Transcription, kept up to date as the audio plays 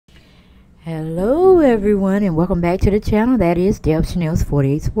Hello everyone, and welcome back to the channel that is Deb Chanel's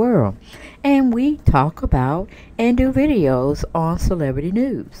 48th World, and we talk about and do videos on celebrity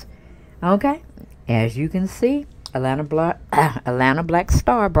news. Okay, as you can see, Atlanta Black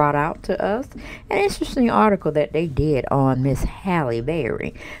Star brought out to us an interesting article that they did on Miss Halle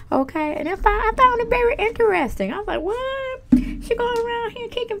Berry. Okay, and I found it very interesting. I was like, what? She going around here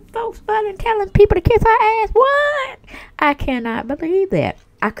kicking folks' butt and telling people to kiss her ass? What? I cannot believe that.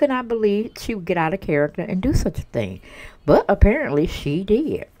 I could not believe she would get out of character and do such a thing. But apparently she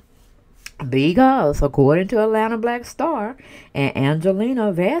did. Because, according to Atlanta Black Star, and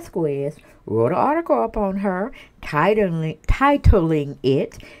Angelina Vasquez wrote an article up on her titling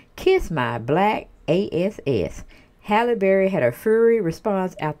it, Kiss My Black ASS. Halle Berry had a fiery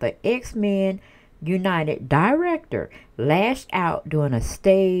response after X-Men United director lashed out during a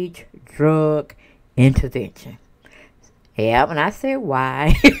stage drug intervention. Yeah, when I said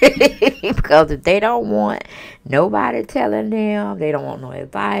why, because if they don't want nobody telling them, they don't want no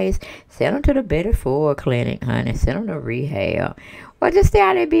advice, send them to the Better For clinic, honey. Send them to rehab. Or just stay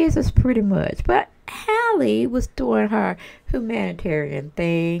out of their business pretty much. But Halle was doing her humanitarian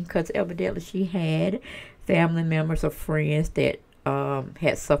thing because evidently she had family members or friends that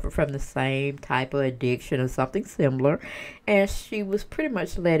had suffered from the same type of addiction or something similar, and she was pretty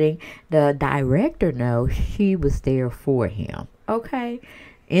much letting the director know she was there for him, okay,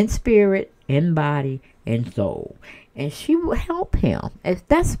 in spirit, in body, and soul, and she would help him. As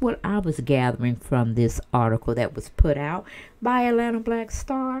that's what I was gathering from this article that was put out by Atlanta Black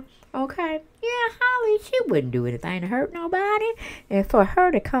Star. Okay, yeah, Halle, she wouldn't do anything to hurt nobody, and for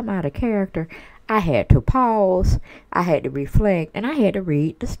her to come out of character, I had to pause, I had to reflect, and I had to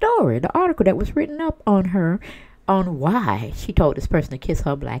read the story, the article that was written up on her, on why she told this person to kiss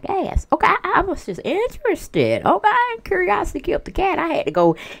her black ass. Okay, I was just interested. Okay, curiosity killed the cat. I had to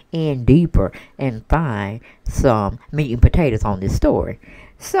go in deeper and find some meat and potatoes on this story.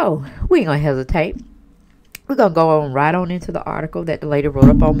 So, we ain't gonna hesitate. We're gonna go on right on into the article that the lady wrote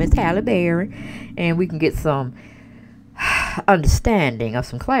up on Miss Halle Berry, and we can get some understanding of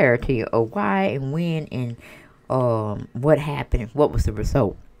some clarity of why and when and what happened, what was the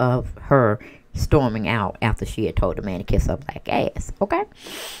result of her storming out after she had told the man to kiss her black ass. Okay,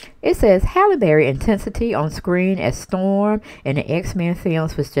 it says Halle Berry intensity on screen as Storm in the X-Men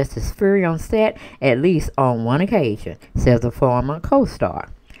films was just as fury on set, at least on one occasion, says a former co-star.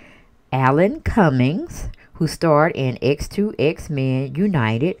 Alan Cummings, who starred in X2 X-Men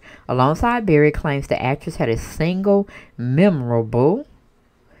United alongside Berry, claims the actress had a single memorable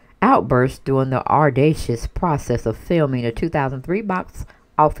outburst during the audacious process of filming the 2003 box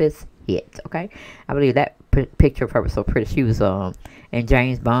office hit. Okay, I believe that picture of her was so pretty. She was in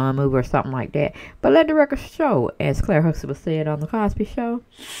James Bond movie or something like that. But let the record show, as Claire Huxtable said on the Cosby Show,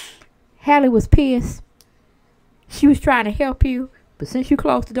 Halle was pissed. She was trying to help you, but since you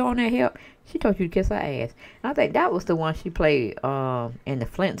closed the door on that help, she told you to kiss her ass. And I think that was the one she played in the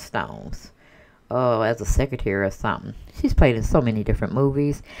Flintstones as a secretary or something. She's played in so many different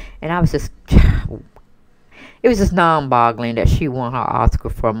movies. And I was just, it was just non-boggling that she won her Oscar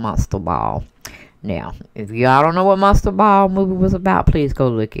for Monster Ball. Now, if y'all don't know what Monster Ball movie was about, please go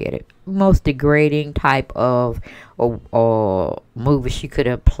look at it. Most degrading type of movie she could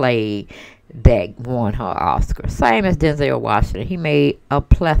have played that won her Oscar. Same as Denzel Washington. He made a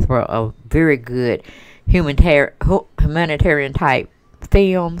plethora of very good humanitarian type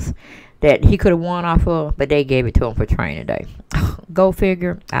films that he could have won off of, but they gave it to him for Training Day. Go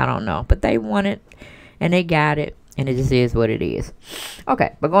figure. I don't know. But they won it, and they got it, and it just is what it is.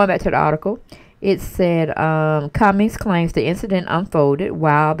 Okay, but going back to the article, it said Cummings claims the incident unfolded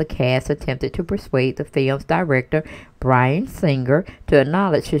while the cast attempted to persuade the film's director, Bryan Singer, to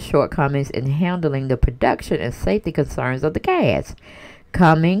acknowledge his shortcomings in handling the production and safety concerns of the cast.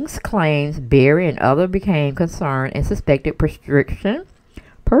 Cummings claims Berry and others became concerned and suspected prescription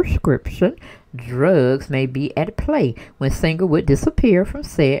drugs may be at play when Singer would disappear from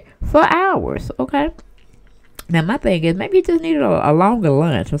set for hours. Okay. Now, my thing is, maybe you just needed a longer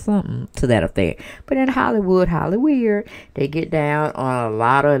lunch or something to that effect. But in Hollywood, Hollyweird, they get down on a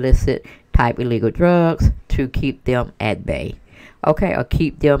lot of illicit type illegal drugs to keep them at bay. Okay, or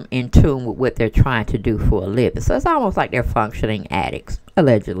keep them in tune with what they're trying to do for a living. So it's almost like they're functioning addicts,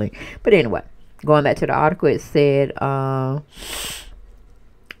 allegedly. But anyway, going back to the article, it said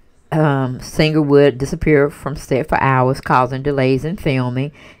Singer would disappear from set for hours, causing delays in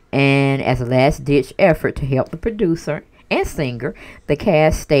filming. And as a last-ditch effort to help the producer and Singer, the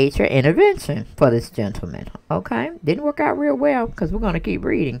cast staged an intervention for this gentleman. Okay, didn't work out real well because we're going to keep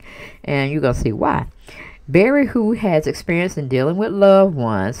reading and you're going to see why. Barry, who has experience in dealing with loved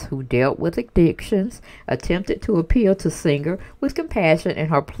ones who dealt with addictions, attempted to appeal to Singer with compassion in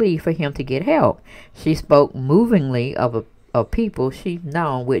her plea for him to get help. She spoke movingly of people she'd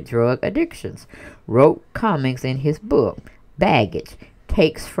known with drug addictions, wrote comments in his book, Baggage,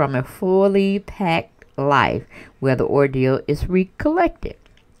 Takes from a Fully Packed Life, where the ordeal is recollected.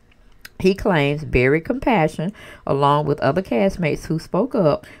 He claims Barry's compassion, along with other castmates who spoke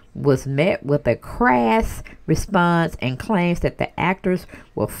up, was met with a crass response and claims that the actors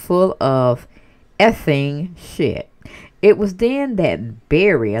were full of effing shit. It was then that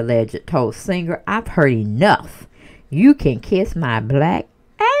Barry, alleged, told Singer, "I've heard enough. You can kiss my black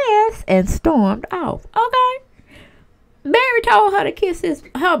ass," and stormed off. Okay? Barry told her to kiss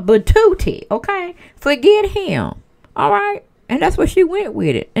her batootie. Okay? Forget him. Alright? And that's where she went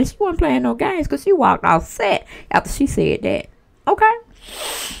with it. And she wasn't playing no games because she walked off set after she said that. Okay?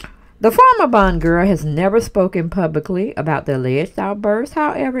 The former Bond girl has never spoken publicly about the alleged outburst.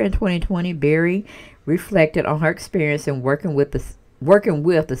 However, in 2020, Barry reflected on her experience in working with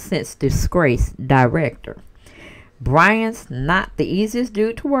the since disgraced director. "Brian's not the easiest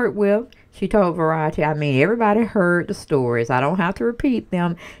dude to work with," she told Variety. "I mean, everybody heard the stories. I don't have to repeat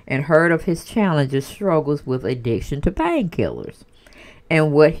them, and heard of his challenges, struggles with addiction to painkillers,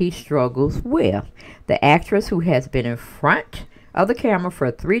 and what he struggles with. The actress, who has been in front of the camera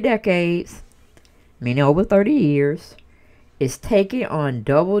for 3 decades, meaning over 30 years, is taking on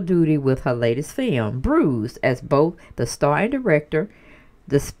double duty with her latest film, Bruised, as both the star and director.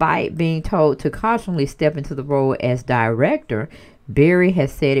 Despite being told to constantly step into the role as director, Barry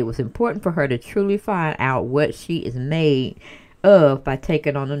has said it was important for her to truly find out what she is made of by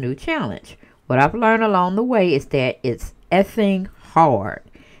taking on a new challenge. "What I've learned along the way is that it's effing hard,"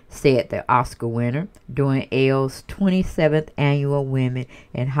 said the Oscar winner during Elle's 27th annual Women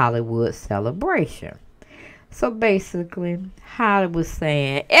in Hollywood celebration. So basically, Holly was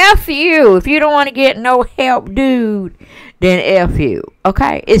saying, F you. If you don't want to get no help, dude, then F you.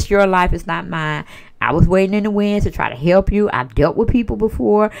 Okay? It's your life. It's not mine. I was waiting in the wings to try to help you. I've dealt with people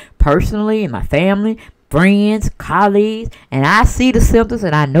before, personally, in my family, friends, colleagues, and I see the symptoms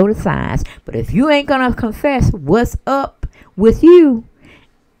and I know the signs. But if you ain't going to confess what's up with you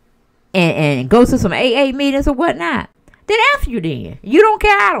and go to some AA meetings or whatnot, then F you then. You don't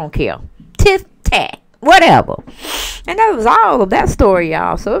care. I don't care. Tit tat. Whatever. And that was all of that story,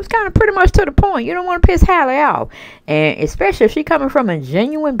 y'all. So it was kind of pretty much to the point. You don't want to piss Halley off. And especially if she coming from a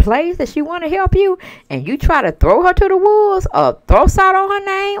genuine place that she want to help you, and you try to throw her to the wolves or throw salt on her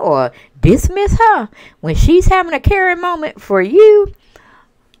name or dismiss her when she's having a caring moment for you.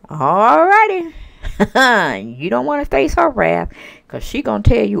 Alrighty. You don't want to face her wrath, because she going to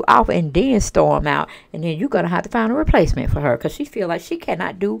tell you off and then storm out. And then you're going to have to find a replacement for her, because she feel like she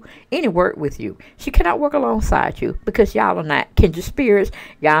cannot do any work with you. She cannot work alongside you because y'all are not kindred spirits.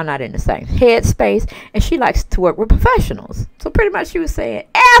 Y'all not in the same headspace. And she likes to work with professionals. So pretty much she was saying,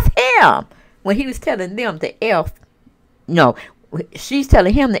 F him, when he was telling them to F. No, she's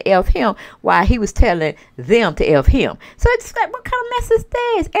telling him to F him while he was telling them to F him. So it's like, what kind of mess is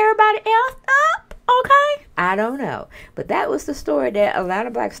this? Everybody F up? Okay? I don't know. But that was the story that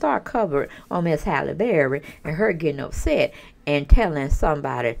Atlanta Black Star covered on Miss Halle Berry and her getting upset and telling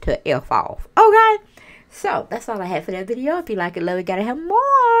somebody to F off. Okay? So, that's all I had for that video. If you like it, love it, gotta have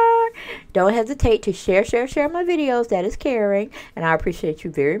more. Don't hesitate to share my videos. That is caring. And I appreciate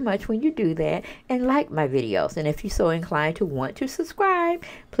you very much when you do that. And like my videos. And if you're so inclined to want to subscribe,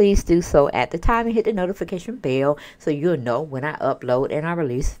 please do so at the time and hit the notification bell so you'll know when I upload and I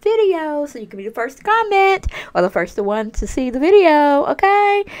release videos. So you can be the first to comment or the first one to see the video.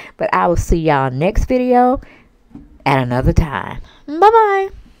 Okay? But I will see y'all next video at another time.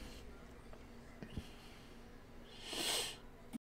 Bye-bye.